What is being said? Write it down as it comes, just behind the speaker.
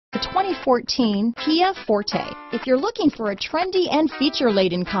The 2014 Kia Forte. If you're looking for a trendy and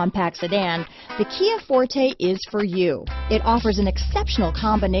feature-laden compact sedan, the Kia Forte is for you. It offers an exceptional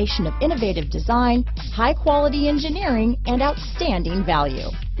combination of innovative design, high-quality engineering, and outstanding value.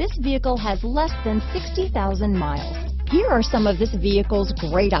 This vehicle has less than 60,000 miles. Here are some of this vehicle's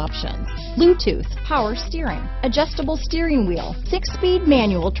great options: Bluetooth, power steering, adjustable steering wheel, 6-speed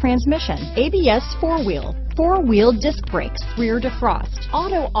manual transmission, ABS 4-wheel disc brakes, rear defrost,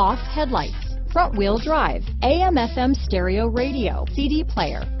 auto-off headlights, front-wheel drive, AM/FM stereo radio, CD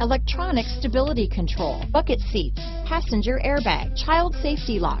player, electronic stability control, bucket seats, passenger airbag, child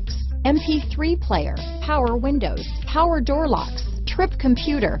safety locks, MP3 player, power windows, power door locks, trip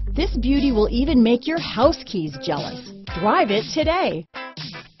computer. This beauty will even make your house keys jealous. Drive it today.